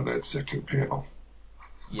ever on that second panel.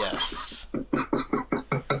 yes.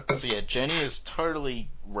 So yeah, Jenny is totally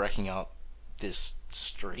wrecking up this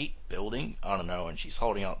street building. I don't know, and she's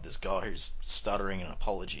holding up this guy who's stuttering an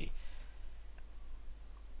apology.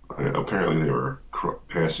 Apparently, they were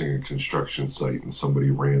passing a construction site and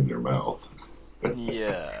somebody ran their mouth.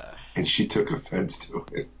 Yeah. And she took offense to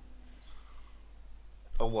it.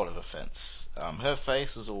 A lot of offense. Her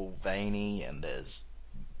face is all veiny, and there's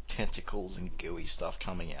tentacles and gooey stuff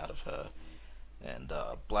coming out of her. And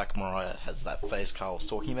Black Mariah has that face Carl was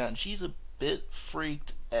talking about, and she's a bit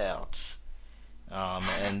freaked out.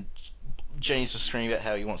 And Jenny's just screaming about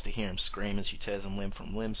how he wants to hear him scream as she tears him limb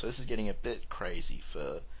from limb. So this is getting a bit crazy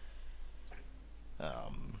for,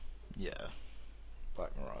 yeah,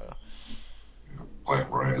 Black Mariah. Black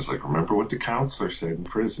Mariah's like, remember what the counselor said in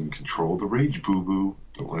prison: control the rage, boo-boo.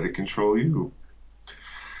 Don't let it control you.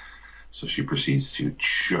 So she proceeds to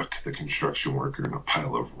chuck the construction worker in a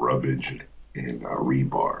pile of rubbish and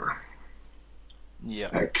rebar. Yeah.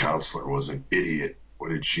 That counselor was an idiot. What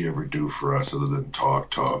did she ever do for us other than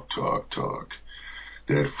talk, talk, talk, talk?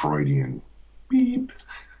 That Freudian beep.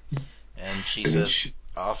 And she And then says, she,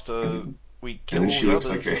 after we and kill then all she the looks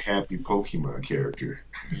others, like a happy Pokemon character.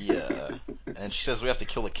 yeah. And she says we have to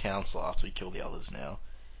kill the council after we kill the others now.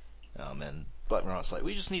 And Black Mariah's like,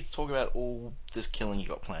 we just need to talk about all this killing you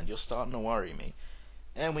got planned. You're starting to worry me.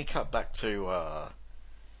 And we cut back to,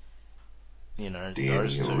 Danny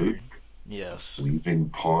those and two. Luke Yes. leaving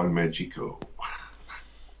Pawn Magico.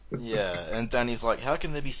 Yeah, and Danny's like, how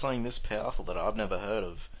can there be something this powerful that I've never heard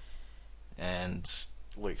of? And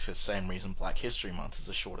Luke says, same reason Black History Month is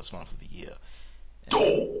the shortest month of the year.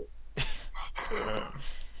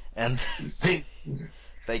 And Zing!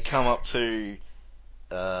 they come up to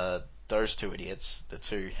those two idiots, the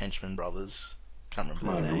two henchman brothers. Can't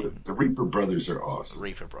remember their name. The Reaper brothers are The awesome.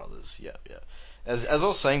 Reaper brothers. Yeah, yeah. As I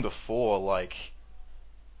was saying before, like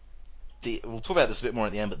we'll talk about this a bit more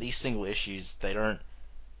at the end, but these single issues, they don't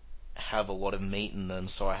have a lot of meat in them,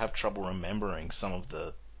 so I have trouble remembering some of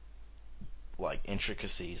the like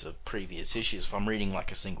intricacies of previous issues if I'm reading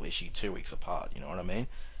like a single issue 2 weeks apart. You know what I mean?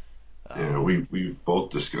 Yeah, we've both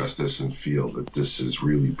discussed this and feel that this is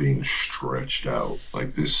really being stretched out.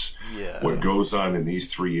 Like this, Yeah. what goes on in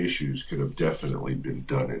these 3 issues could have definitely been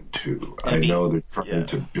done in 2. I And know they're trying yeah.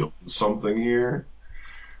 to build something here,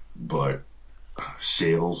 but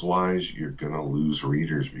sales wise, you're gonna lose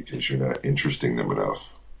readers because you're not interesting them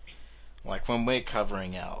enough. Like when we're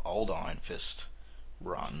covering our old Iron Fist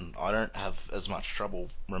run, I don't have as much trouble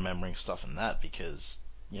remembering stuff in that because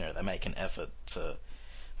they make an effort to.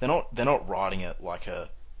 They're not writing it like a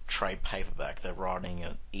trade paperback. They're writing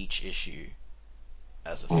each issue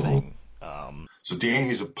as a Mm-hmm. thing. So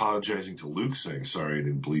Danny's apologizing to Luke, saying, "Sorry, I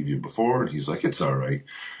didn't believe you before." And he's like, "It's all right.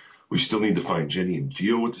 We still need to find Jenny and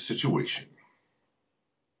deal with the situation."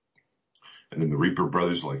 And then the Reaper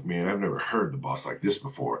brothers are like, "Man, I've never heard the boss like this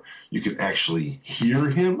before. You can actually hear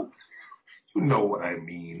him? You know what I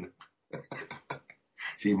mean."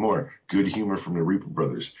 See, more good humor from the Reaper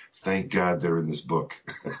brothers. Thank God they're in this book.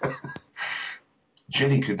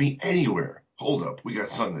 Jenny could be anywhere. Hold up, we got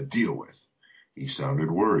something to deal with. He sounded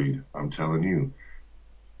worried. I'm telling you,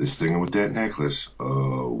 this thing with that necklace,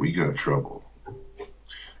 we got trouble.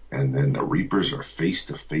 And then the Reapers are face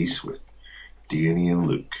to face with Danny and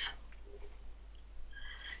Luke.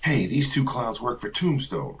 "Hey, these two clowns work for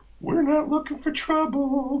Tombstone. We're not looking for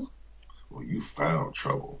trouble." "Well, you found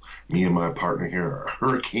trouble. Me and my partner here are a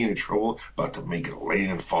hurricane of trouble about to make a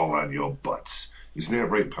landfall on your butts. Isn't that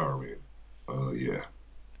right, Power Man?" Yeah.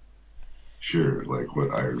 Sure, like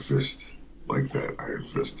what, Iron Fist? Like that, Iron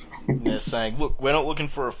Fist. They're saying, "Look, we're not looking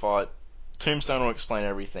for a fight. Tombstone will explain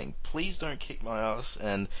everything. Please don't kick my ass."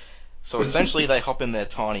 And so essentially, they hop in their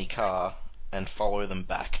tiny car and follow them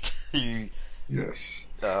back to. Yes.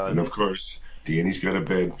 Uh, And of course, Danny's got a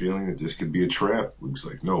bad feeling that this could be a trap. Luke's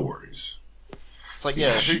like, "No worries. it's like,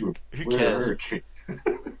 yeah, Because you who wear a cares? hurricane."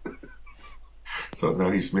 So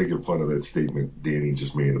now he's making fun of that statement Danny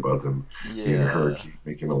just made about them being a Yeah. hurricane,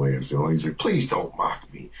 making a landfill. And he's like, "Please don't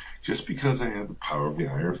mock me. Just because I have the power of the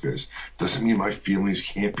Iron Fist doesn't mean my feelings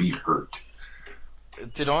can't be hurt."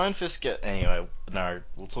 Did Iron Fist get anyway? No,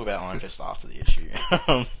 we'll talk about Iron Fist after the issue.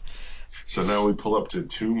 So now we pull up to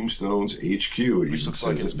Tombstone's HQ. It Which even looks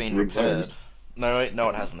like says it's it in been big repaired. letters. No, wait, no,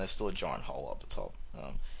 it hasn't. There's still a giant hole up the top.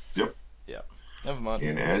 Yep. Yeah, never mind.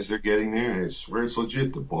 And as they're getting there, I swear it's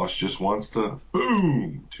legit. The boss just wants to,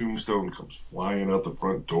 boom! Tombstone comes flying out the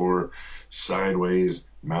front door, sideways,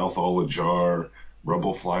 mouth all ajar,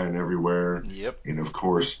 rubble flying everywhere, Yep. and of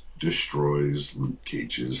course destroys Luke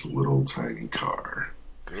Cage's little tiny car.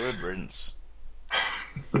 Good riddance.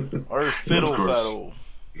 And Oh, of fiddle course, faddle.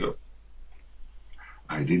 yep,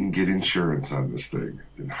 "I didn't get insurance on this thing."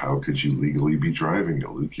 "Then how could you legally be driving it,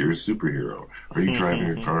 Luke? You're a superhero. Are you driving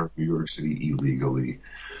a car in New York City illegally?"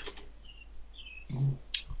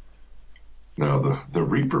 Now, the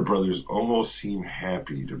Reaper brothers almost seem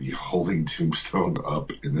happy to be holding Tombstone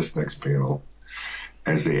up in this next panel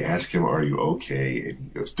as they ask him, "Are you okay?" And he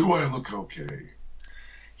goes, "Do I look okay?"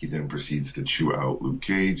 He then proceeds to chew out Luke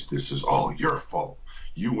Cage. "This is all your fault.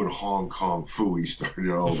 You and Hong Kong Phooey started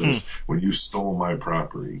all this when you stole my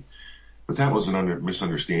property. But that was a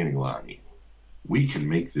misunderstanding, Lonnie. We can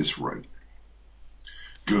make this right."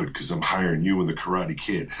 "Good, because I'm hiring you and the Karate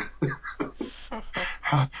Kid."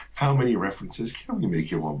 How many references can we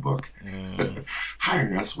make in one book?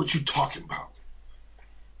 Hiring us? What you talking about?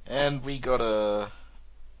 And we got a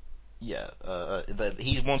that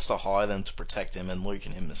he wants to hire them to protect him, and Luke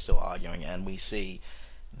and him are still arguing, and we see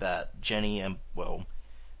that Jenny and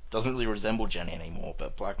doesn't really resemble Jenny anymore,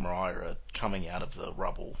 but Black Mariah are coming out of the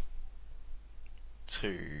rubble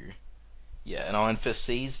to. Yeah, and Iron Fist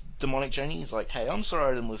sees demonic Jenny. He's like, "Hey, I'm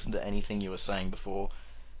sorry I didn't listen to anything you were saying before."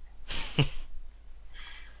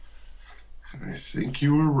 I think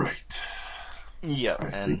you were right. Yep, I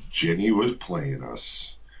and think Jenny was playing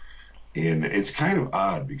us. And it's kind of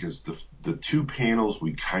odd because the two panels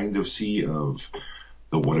we kind of see of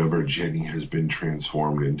the whatever Jenny has been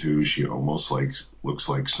transformed into, she almost looks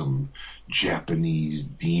like some Japanese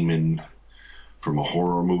demon from a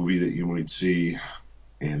horror movie that you might see.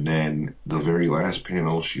 And then the very last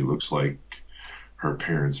panel, she looks like her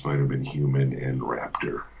parents might have been human and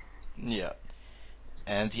raptor. yeah,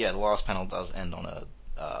 and yeah, the last panel does end on a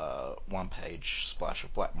one-page splash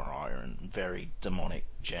of Black Mariah and very demonic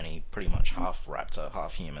Jenny, pretty much half raptor,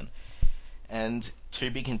 half human. And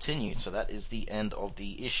to be continued. So that is the end of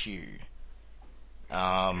the issue.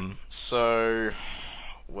 So,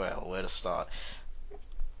 well, where to start?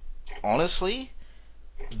 Honestly,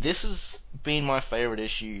 this has been my favorite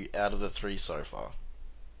issue out of the three so far.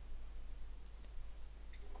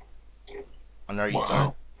 I know you don't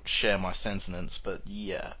Wow. share my sentiments, but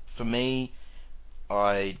yeah, for me,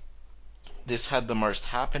 I this had the most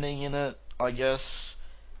happening in it, I guess.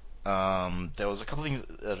 There was a couple things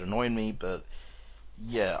that annoyed me, but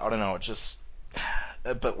yeah, I don't know. It just,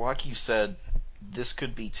 but like you said, this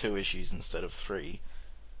could be two issues instead of three.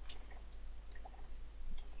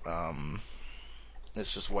 Um,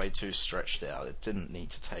 it's just way too stretched out. It didn't need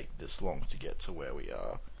to take this long to get to where we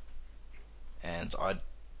are. And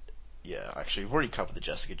actually, we've already covered the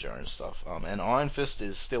Jessica Jones stuff. And Iron Fist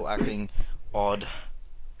is still acting odd.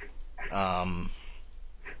 Um,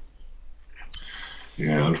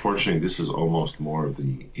 Yeah, unfortunately, this is almost more of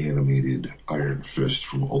the animated Iron Fist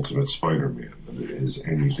from Ultimate Spider-Man than it is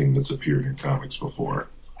anything that's appeared in comics before.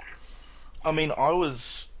 I mean, I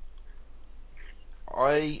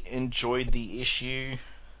enjoyed the issue,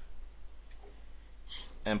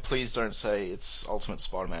 and please don't say it's Ultimate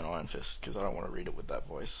Spider-Man Iron Fist, because I don't want to read it with that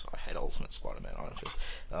voice. I hate Ultimate Spider-Man Iron Fist.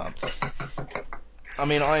 Um, I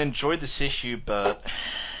mean, I enjoyed this issue, but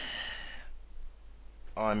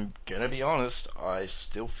I'm gonna be honest, I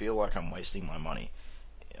still feel like I'm wasting my money.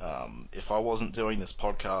 If I wasn't doing this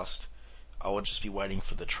podcast, I would just be waiting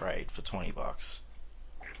for the trade for $20.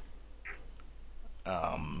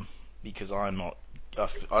 Um, because I'm not, I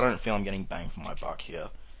don't feel I'm getting bang for my buck here.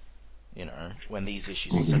 You know, when these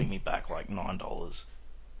issues are Hmm. setting me back like $9.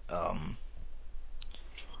 Um,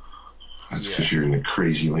 That's yeah, because you're in the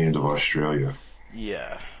crazy land of Australia.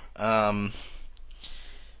 yeah. Um,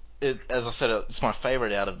 as I said, it's my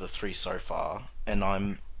favorite out of the three so far, and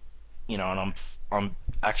I'm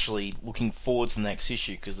actually looking forward to the next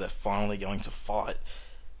issue because they're finally going to fight.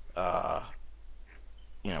 Uh,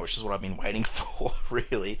 which is what I've been waiting for,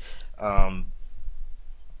 really. Um,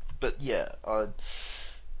 but yeah,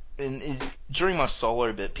 during my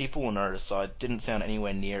solo bit, people will notice I didn't sound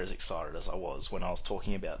anywhere near as excited as I was when I was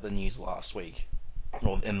talking about the news last week,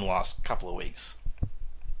 or in the last couple of weeks,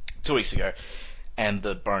 2 weeks ago, and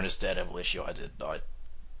the bonus Daredevil issue I did.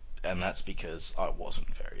 And that's because I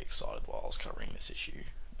wasn't very excited while I was covering this issue.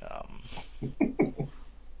 Um,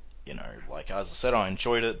 like as I said, I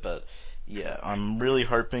enjoyed it, but yeah, I'm really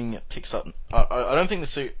hoping it picks up. I don't think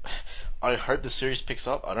I hope the series picks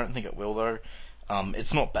up. I don't think it will though.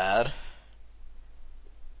 It's not bad.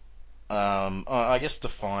 I guess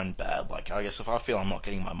define bad. Like, I guess if I feel I'm not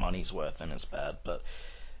getting my money's worth, then it's bad. But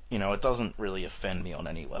it doesn't really offend me on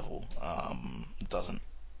any level. It doesn't.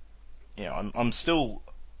 I'm still.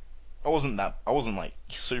 I wasn't like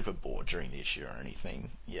super bored during the issue or anything.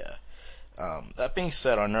 Yeah. That being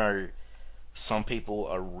said, I know some people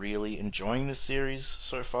are really enjoying this series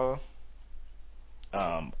so far.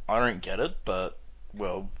 I don't get it, but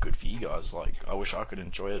well, good for you guys. Like, I wish I could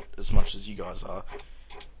enjoy it as much as you guys are.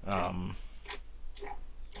 Um,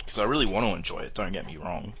 because I really want to enjoy it. Don't get me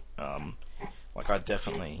wrong. Like, I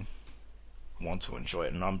definitely want to enjoy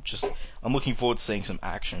it, and I'm looking forward to seeing some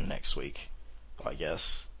action next week. I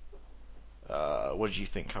guess. What did you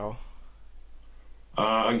think, Carl?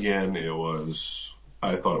 Again,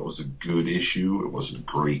 I thought it was a good issue. It wasn't a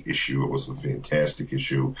great issue. It wasn't a fantastic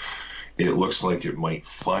issue. It looks like it might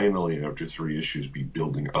finally, after 3 issues, be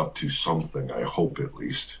building up to something. I hope at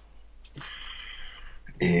least.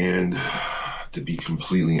 And to be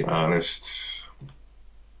completely honest,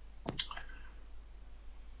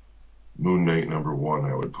 Moon Knight #1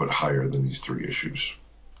 I would put higher than these 3 issues.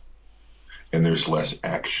 And there's less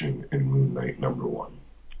action in Moon Knight #1.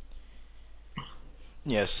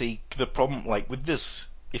 Yeah. See, the problem, like with this,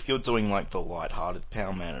 if you're doing like the light-hearted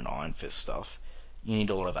Power Man and Iron Fist stuff, you need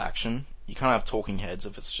a lot of action. You can't have talking heads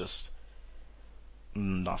if it's just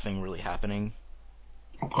nothing really happening.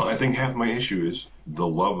 Well, I think half my issue is the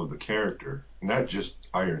love of the character, not just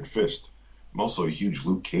Iron Fist. I'm also a huge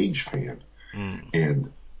Luke Cage fan, Mm,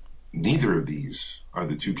 and neither of these are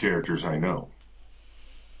the two characters I know.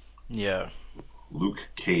 yeah. Luke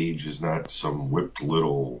Cage is not some whipped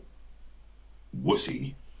little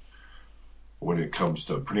wussy when it comes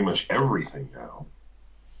to pretty much everything now.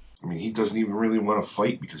 I mean, he doesn't even really want to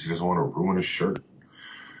fight because he doesn't want to ruin his shirt.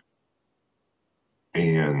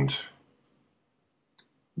 And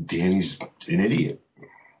Danny's an idiot.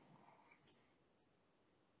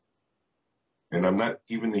 And I'm not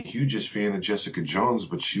even the hugest fan of Jessica Jones,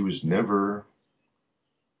 but she was never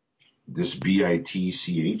this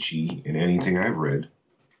bitche in anything I've read.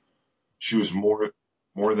 She was more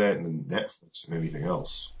that in Netflix than anything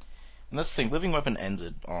else. And that's the thing. Living Weapon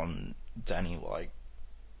ended on Danny, like,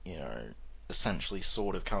 you know, essentially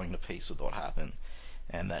sort of coming to peace with what happened,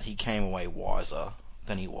 and that he came away wiser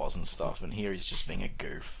than he was and stuff. And here he's just being a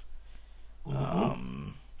goof. Mm-hmm.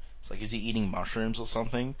 Um, it's like, is he eating mushrooms or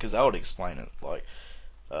something? Because that would explain it. Like,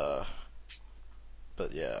 uh,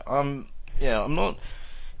 but yeah, yeah, I'm not.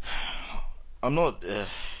 As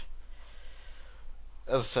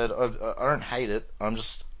I said, I don't hate it. I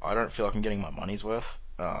don't feel like I'm getting my money's worth.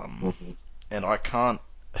 Mm-hmm. And I can't.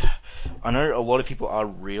 I know a lot of people are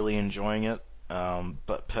really enjoying it,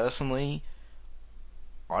 but personally,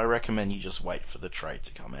 I recommend you just wait for the trade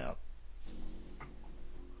to come out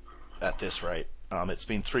at this rate. It's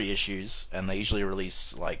been 3 issues, and they usually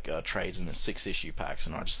release like trades in a 6 issue packs,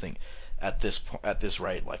 and I just think at this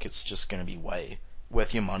rate, like it's just going to be way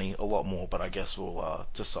worth your money, a lot more. But I guess we'll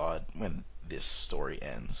decide when this story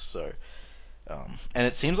ends. So And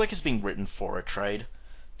it seems like it's being written for a trade.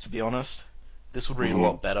 To be honest, this would read a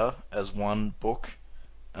lot better as one book.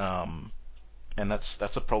 And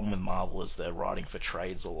that's a problem with Marvel, is they're writing for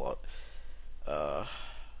trades a lot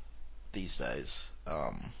these days.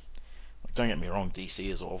 Like, don't get me wrong, DC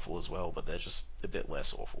is awful as well, but they're just a bit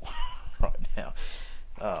less awful right now.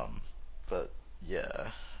 But yeah,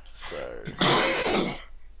 so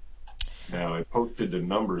Now, I posted the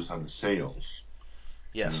numbers on the sales.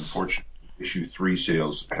 And yes, unfortunately, issue 3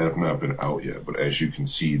 sales have not been out yet, but as you can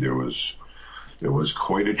see, there was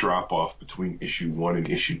quite a drop off between issue 1 and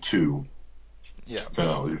issue 2. yeah,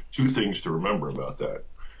 Now, there's two things to remember about that.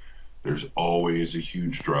 There's always a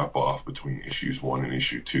huge drop off between issues 1 and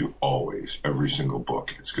issue 2. Always. Every single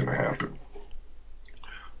book, it's going to happen.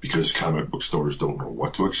 Because comic book stores don't know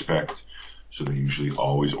what to expect, so they usually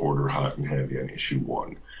always order hot and heavy on issue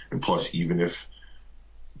 1. And plus, even if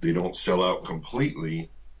they don't sell out completely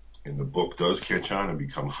and the book does catch on and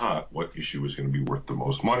become hot, what issue is going to be worth the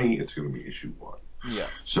most money? It's going to be issue 1. yeah,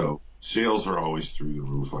 So sales are always through the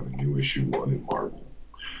roof on a new issue 1 in Marvel.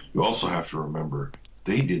 You also have to remember,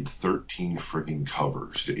 they did 13 frigging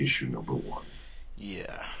covers to issue number 1.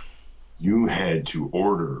 yeah, You had to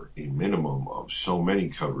order a minimum of so many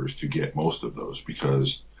covers to get most of those,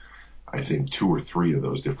 because I think 2 or 3 of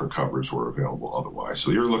those different covers were available otherwise.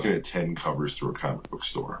 So you're looking at 10 covers through a comic book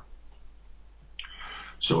store.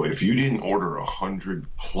 So if you didn't order 100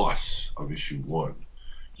 plus of issue 1,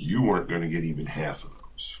 you weren't going to get even half of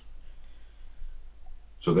those.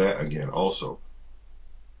 So that, again, also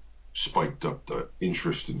spiked up the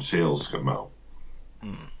interest in sales amount.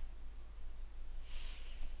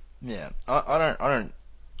 yeah. I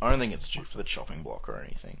don't think it's due for the chopping block or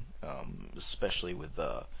anything. Especially with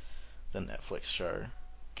the Netflix show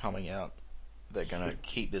coming out, they're gonna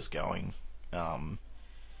keep this going.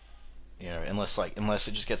 Unless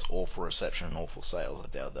it just gets awful reception and awful sales, I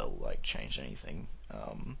doubt they'll like change anything.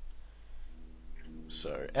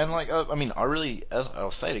 And like I mean, as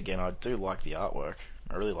I'll say it again, I do like the artwork.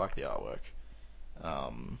 I really like the artwork.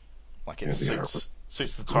 Like it Yeah, they are.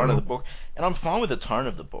 suits the tone of the book, and I'm fine with the tone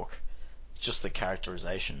of the book. It's just the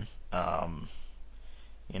characterization.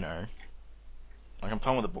 You know, like I'm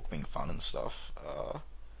fine with the book being fun and stuff.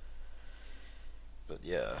 But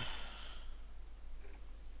yeah,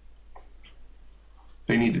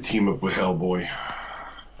 They need to team up with Hellboy.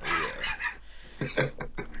 oh yeah,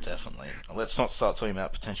 definitely. Let's not start talking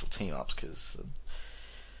about potential team ups because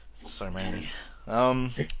so many.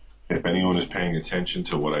 If anyone is paying attention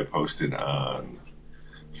to what I posted on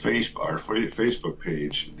our Facebook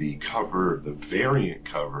page, the cover, the variant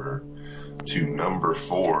cover to number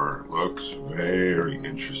 4 looks very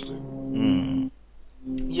interesting.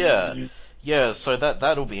 Yeah, yeah. So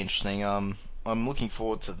that'll be interesting. I'm looking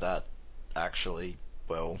forward to that. Actually,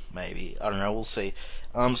 well, maybe I don't know. We'll see.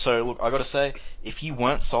 So look, I gotta say, if you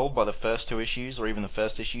weren't sold by the first 2 issues or even the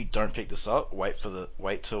first issue, don't pick this up. Wait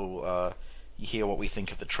till you hear what we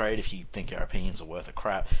think of the trade. If you think our opinions are worth a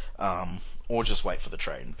crap, or just wait for the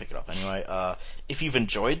trade and pick it up anyway. If you've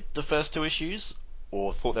enjoyed the first 2 issues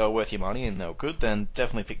or thought they were worth your money and they were good, then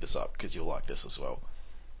definitely pick this up because you'll like this as well.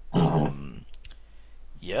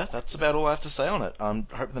 Yeah, that's about all I have to say on it. I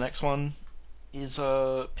hope the next one is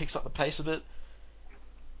picks up the pace a bit,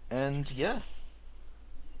 and yeah,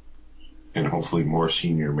 And hopefully more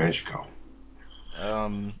Senior Magico.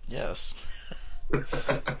 yes,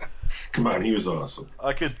 Come on, he was awesome.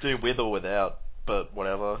 I could do with or without, but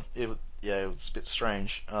whatever. Yeah, it was a bit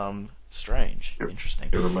strange. Strange, It, interesting.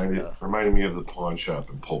 it reminded me of the pawn shop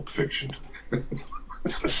in Pulp Fiction.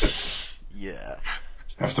 Yeah.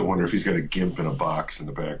 I have to wonder if he's got a gimp in a box in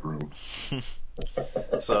the back room.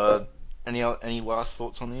 So, any last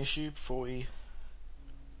thoughts on the issue before we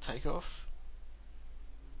take off?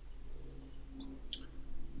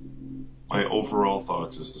 My overall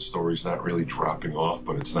thoughts is the story's not really dropping off,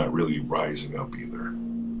 but it's not really rising up either.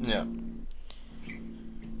 Yeah.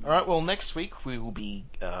 All right. Well, next week we will be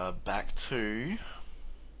back to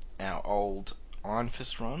our old Iron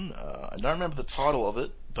Fist run. I don't remember the title of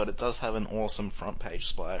it, but it does have an awesome front page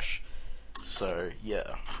splash. So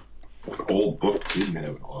yeah. The old book didn't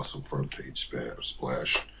have an awesome front page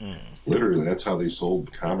splash. Mm. Literally, that's how they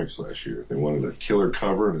sold comics last year. They wanted a killer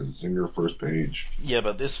cover and a zinger first page. Yeah,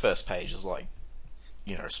 but this first page is like,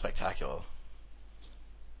 spectacular,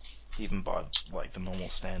 even by like the normal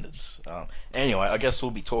standards. Anyway, I guess we'll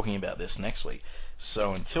be talking about this next week.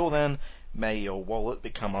 So until then, may your wallet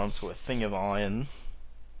become onto a thing of iron,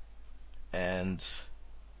 and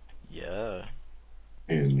yeah,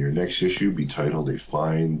 And your next issue be titled A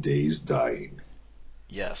Fine Day's Dying.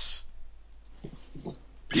 yes,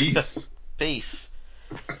 Peace. peace.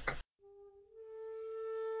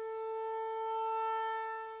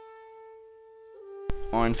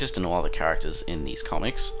 Iron Fist and all other characters in these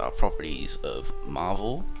comics are properties of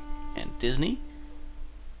Marvel and Disney,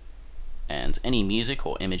 and any music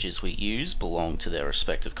or images we use belong to their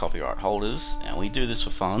respective copyright holders, and we do this for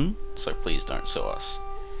fun, so please don't sue us.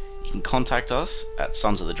 You can contact us at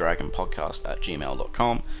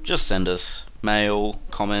sonsofthedragonpodcast@gmail.com. Just send us mail,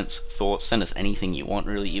 comments, thoughts, send us anything you want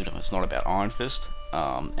really, even if it's not about Iron Fist.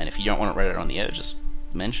 And if you don't want it read out on the air, just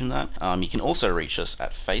mention that. You can also reach us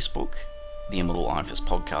at Facebook, The Immortal Iron Fist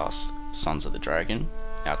Podcast, Sons of the Dragon,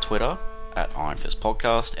 our Twitter, at Iron Fist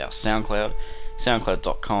Podcast, our SoundCloud,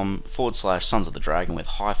 soundcloud.com/Sons of the Dragon with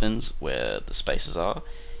hyphens where the spaces are.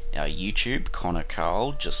 Our YouTube, Connor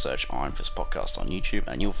Carl, just search Iron Fist Podcast on YouTube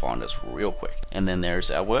and you'll find us real quick. And then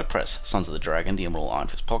there's our WordPress, Sons of the Dragon, the Immortal Iron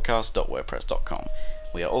Fist Podcast.wordpress.com.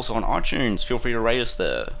 We are also on iTunes. Feel free to rate us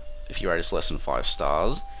there. If you rate us less than 5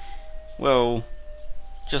 stars, well,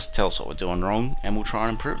 just tell us what we're doing wrong and we'll try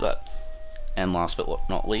and improve that. And last but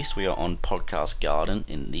not least, we are on Podcast Garden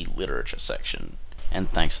in the literature section.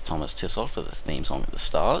 And thanks to Thomas Tissot for the theme song at the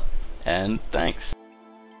start. And thanks.